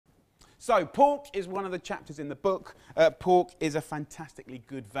So pork is one of the chapters in the book. Pork is a fantastically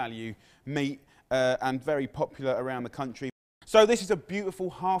good value meat and very popular around the country. So this is a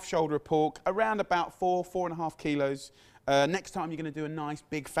beautiful half shoulder of pork, around about 4.5 kilos. Next time you're going to do a nice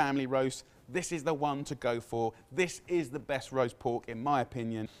big family roast, this is the one to go for. This is the best roast pork in my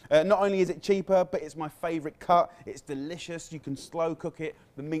opinion. Not only is it cheaper, but it's my favourite cut. It's delicious. You can slow cook it.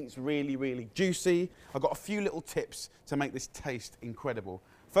 The meat's really, really juicy. I've got a few little tips to make this taste incredible.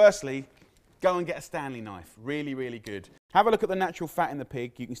 Firstly, go and get a Stanley knife. Really, really good. Have a look at the natural fat in the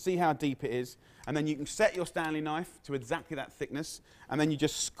pig. You can see how deep it is. And then you can set your Stanley knife to exactly that thickness. And then you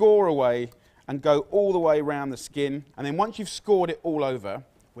just score away and go all the way around the skin. And then once you've scored it all over,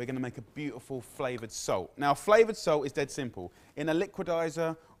 we're going to make a beautiful flavoured salt. Now, flavoured salt is dead simple. In a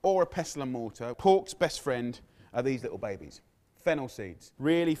liquidizer or a pestle and mortar, pork's best friend are these little babies. Fennel seeds.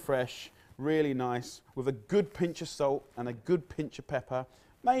 Really fresh, really nice, with a good pinch of salt and a good pinch of pepper.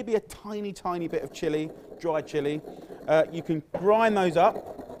 Maybe a tiny, tiny bit of chilli, dry chilli. You can grind those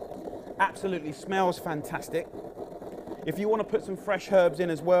up. Absolutely smells fantastic. If you want to put some fresh herbs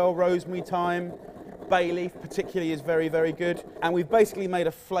in as well, rosemary, thyme, bay leaf particularly is very, very good. And we've basically made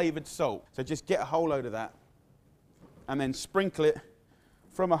a flavoured salt. So just get a whole load of that and then sprinkle it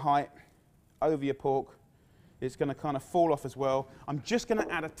from a height over your pork. It's going to kind of fall off as well. I'm just going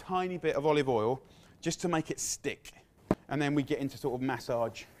to add a tiny bit of olive oil just to make it stick. And then we get into sort of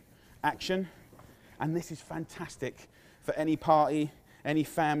massage action. And this is fantastic for any party, any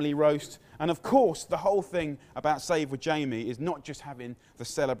family roast. And of course, the whole thing about Save with Jamie is not just having the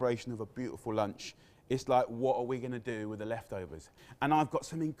celebration of a beautiful lunch. It's like, what are we going to do with the leftovers? And I've got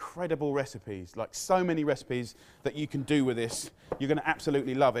some incredible recipes, like so many recipes that you can do with this. You're going to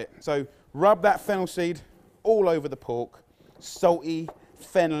absolutely love it. So rub that fennel seed all over the pork, salty,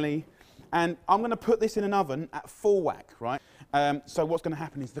 fennelly. And I'm going to put this in an oven at full whack, right? So what's going to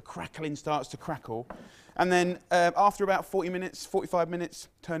happen is the crackling starts to crackle. And then after about 40 minutes, 45 minutes,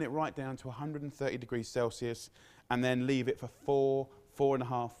 turn it right down to 130 degrees Celsius and then leave it for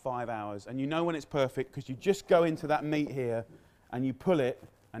 4.5, 5 hours. And you know when it's perfect because you just go into that meat here and you pull it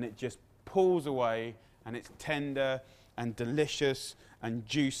and it just pulls away and it's tender and delicious and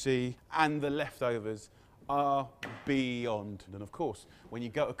juicy and the leftovers are beyond. And of course, when you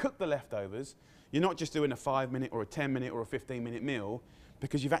go to cook the leftovers, you're not just doing a 5-minute or a 10-minute or a 15-minute meal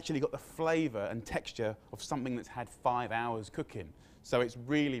because you've actually got the flavour and texture of something that's had 5 hours cooking. So it's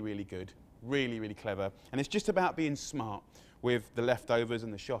really, really good, really, really clever. And it's just about being smart with the leftovers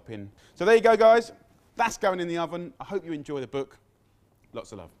and the shopping. So there you go, guys. That's going in the oven. I hope you enjoy the book.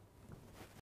 Lots of love.